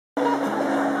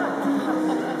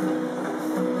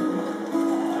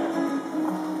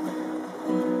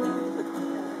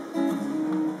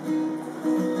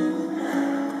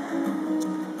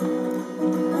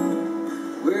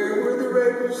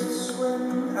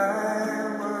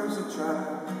I was a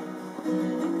child.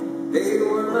 They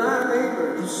were my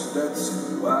neighbors, that's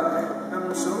why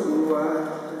I'm so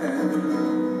wild.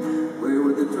 And where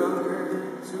were the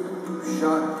drunkards who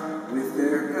shot with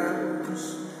their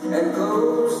guns and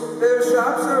closed their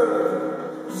shops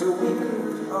early so we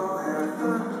could all have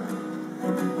fun?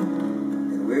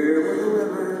 And where were the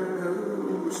women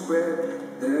who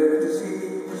spread their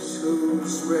disease, who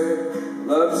spread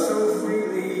love so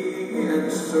freely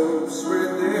and so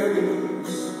spread their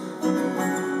needs?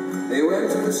 They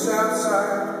went to the south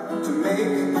side to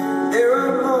make their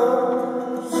own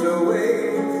homes,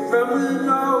 away from the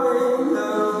gnawing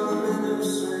of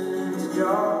innocent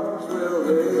jaws. Well,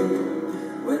 they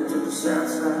went to the south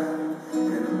side,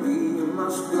 and we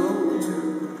must go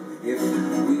too. If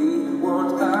we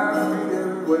want our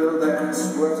freedom, well,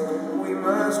 that's what we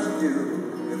must do.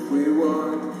 If we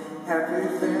want happy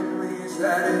families,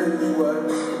 that is what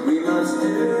we must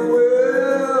do.